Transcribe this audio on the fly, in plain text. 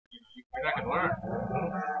you're not gonna learn.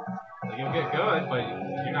 So you'll get good, but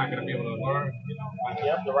you're not gonna be able to learn.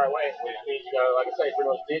 Yep, the right way. Which means you gotta, like I say, pretty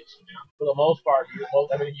much ditch for the most part.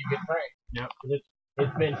 Everything you get trained. Yep.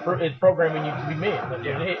 It's programming you to be mid. That's what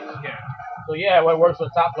it is. Yeah. So yeah, what works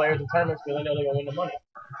with top players in tournaments because they know they're gonna win the money.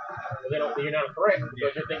 But you're not a threat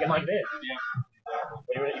because you're thinking like this. Yeah.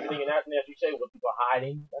 But you're thinking that, and as you say, what people are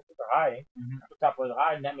hiding, that's what they're hiding. That's what top players are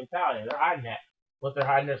hiding, that mentality. They're hiding that. Unless they're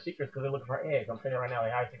hiding their secrets because they're looking for edge. I'm saying it right now,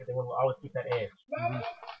 they hide secrets. They want to always keep that edge.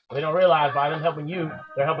 But they don't realize by them helping you,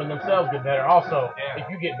 they're helping themselves get better. Also, if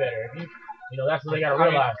you get better, if you know, that's what they got to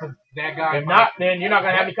realize. That guy. If not, then you're not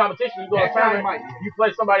gonna have any competition. You go to a tournament, you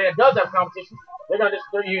play somebody that does have competition, they're gonna just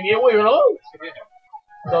throw you in the way. You're gonna lose.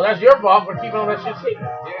 So that's your fault for keeping all that shit secret.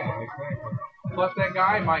 Yeah, exactly. Plus, that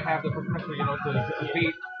guy might have the potential, to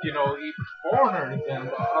beat, foreigners and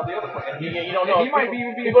all the other players. You don't know. He might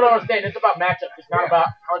even be. People don't understand. It's about matchups. It's not about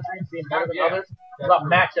countries being better than others. It's about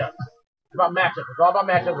matchups. It's about matchups. It's all about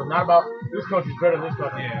matchups. It's not about this country's better than this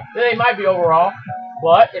country. Yeah. They might be overall,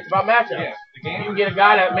 but it's about matchups. Yeah. You can get a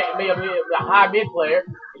guy that may be a high mid player.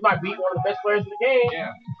 He might beat one of the best players in the game.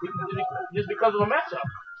 Yeah. Just because of a matchup.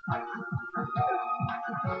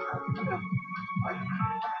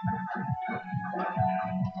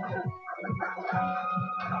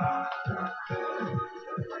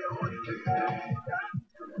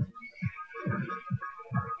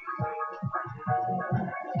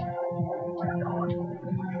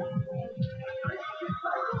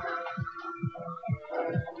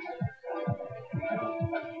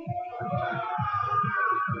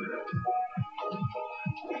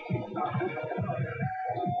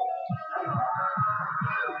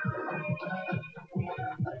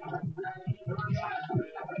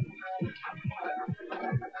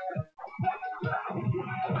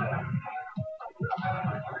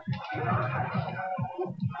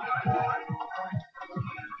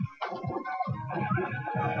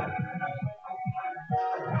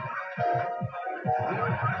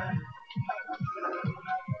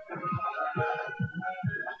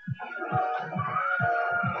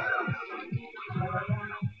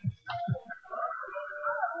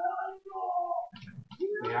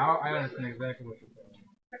 Yeah, I understand exactly what you're saying.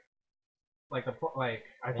 I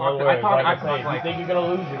think you're gonna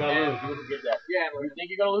lose, you're gonna lose. You get that. Yeah, if you think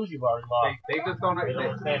you're gonna lose, you've already lost. They just don't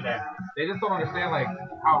understand that. They just don't understand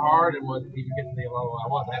how hard it was to even get to the level I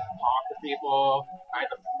was. I had to talk to people. I had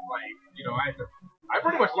to I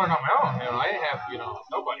pretty much learned on my own. I didn't have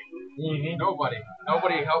nobody.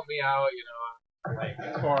 Nobody helped me out.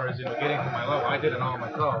 As far as getting to my level, I did it all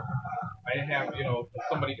myself. I didn't have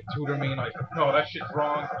somebody to tutor me. No, that shit's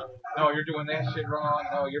wrong. No, you're doing that shit wrong.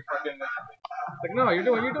 No, you're fucking. No, you're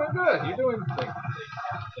doing good. You're doing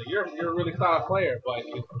you're a really solid player, but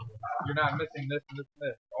you're not missing this and this and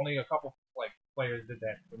this. Only a couple players did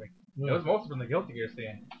that for me. It was most of them the Guilty Gear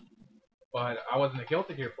scene, but I wasn't a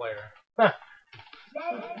Guilty Gear player.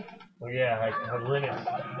 Well, yeah, Linux.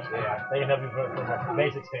 Yeah, they can help you from a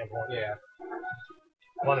basic standpoint. Yeah.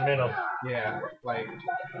 Fundamentals. Yeah,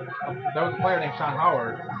 there was a player named Sean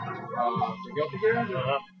Howard, the Guilty Gear, and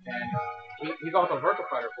he's also a Virtua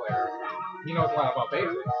Fighter player. He knows a lot about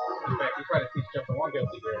basics. In fact, he tried to teach Justin one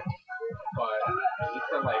Guilty Gear, but he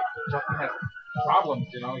said Justin has problems.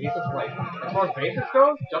 He says as far as basics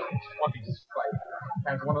goes, Justin's fucking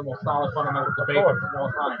has one of the most solid fundamentals of basics of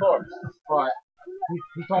all time. But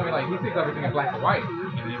he told me he sees everything in black and white,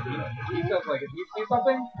 and he says if he sees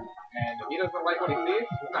something and if he doesn't like what he sees,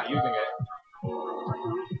 he's not using it.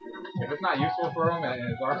 If it's not useful for him in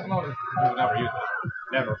his arsenal, he will never use it.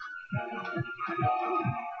 Never.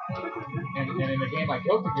 And in a game like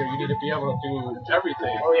Guilty Gear, you need to be able to do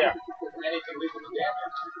everything. Oh yeah. Anything leads to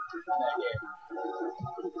damage in that game.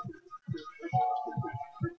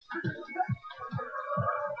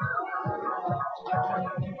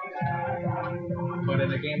 But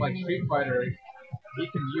in a game like Street Fighter, he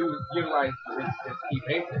can utilize his key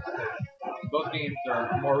basics. Those games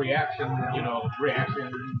are more reaction,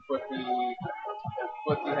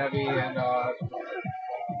 footsie heavy, and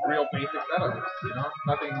real basic setups.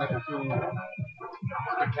 Nothing too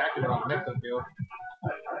spectacular on the mix field.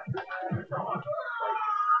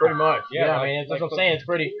 Pretty much. Yeah, I mean, that's what I'm saying. It's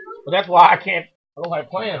pretty, but that's why I don't like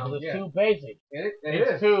playing because it's too basic.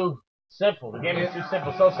 It's too simple. The game is too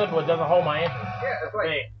simple. So simple it doesn't hold my interest. Yeah, that's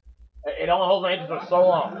right. It only holds my interest for so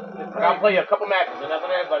long. I'll play a couple matches and after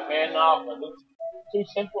that it's man, no, it's too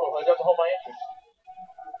simple. It doesn't hold my interest.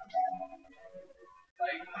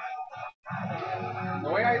 The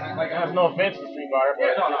way I have no offense to Street Fighter, but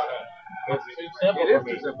it's too simple. It is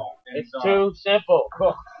too simple. It's too simple.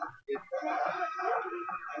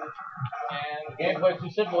 And the gameplay's too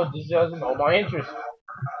simple. It just doesn't hold my interest.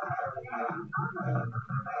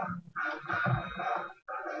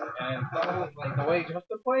 And some of it, like the way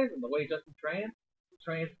Justin plays and the way Justin trains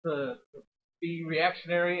to be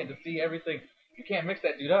reactionary and to see everything. You can't mix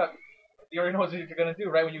that dude up. He already knows what you're gonna do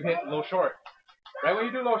right when you hit low short. Right when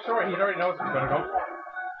you do low short, he already knows what you're gonna go for.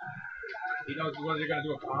 He knows whether you're gonna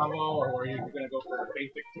do a combo or whether you're gonna go for a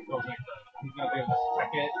basic single mix. He's gonna be able to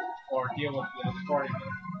spec it or deal with the scoring.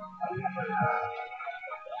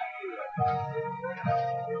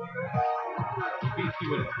 He beats you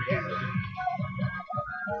with his reaction.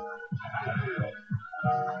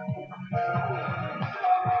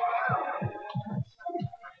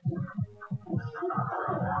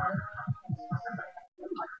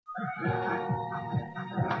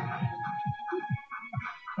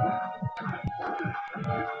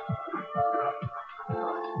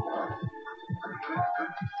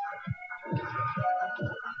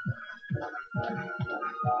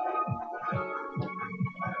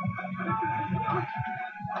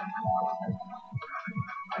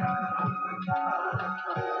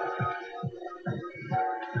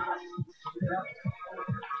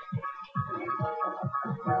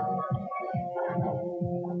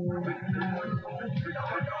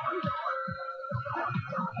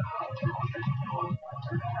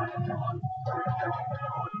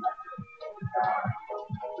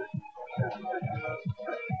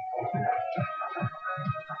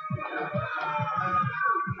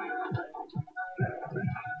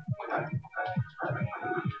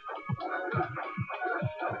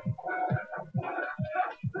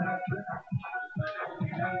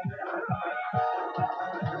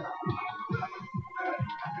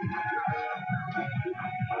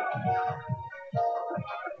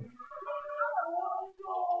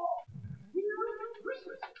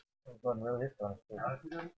 Really is fun.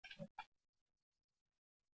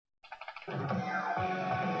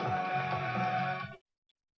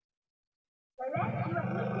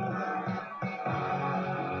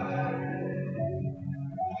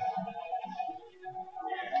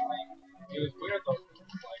 It was weird though.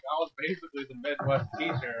 Like I was basically the Midwest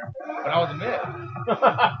teacher, but I was a mid.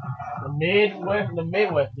 the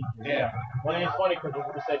Midwest teacher. Yeah. Well, it's funny because when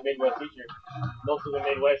we say Midwest teacher, most of the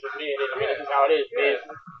Midwest is mid. I mean, this is how it is. Mid.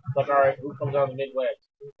 It's like, all right, who comes out of the Midwest?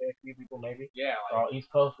 A few people maybe. Yeah. Like, East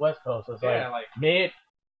Coast, West Coast. So it's like mid.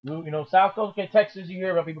 You know, South Coast, okay, Texas. You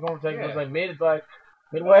hear about people going to Texas. It's like mid. It's like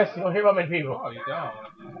Midwest. You don't hear about many people. Oh, you don't.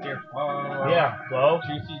 You hear Flow. Yeah, Flow.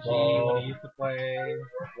 Juicy G when he used to play.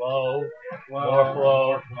 Flow. More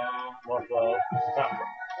Flow.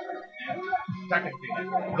 Second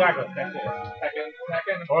thing. Exactly. That's it.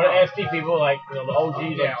 Second. Or the ST people, like, you know, the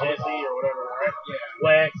OGs, like Jesse or whatever, right? Yeah.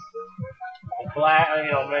 Wex, Black,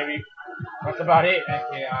 you know, maybe. That's about it.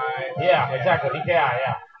 NKI. Yeah, exactly. NKI,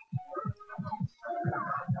 yeah.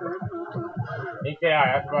 NKI,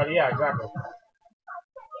 that's about it. Yeah, exactly.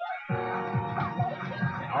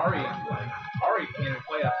 And Ari can't even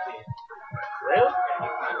play ST. Really? Yeah,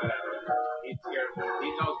 he's not good at it. He's scared. He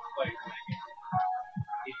knows the plays in that game.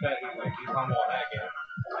 He's humble in that game.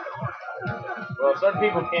 Well, certain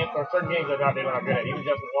people can't, or certain games are not good at. Even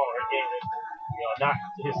Justin Waller, his game is, you know, not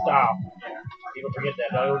his style. Yeah. People forget that.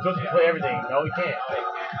 No, Justin can play everything. No, he can't.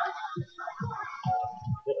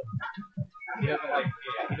 He doesn't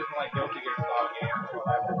like Guilty Gear style games or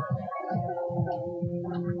whatever.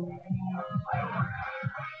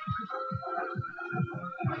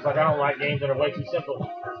 It's like I don't like games that are way too simple.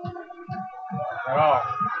 At all.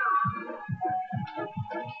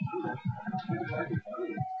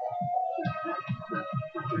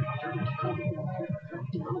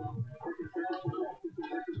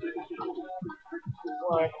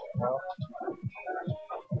 Like,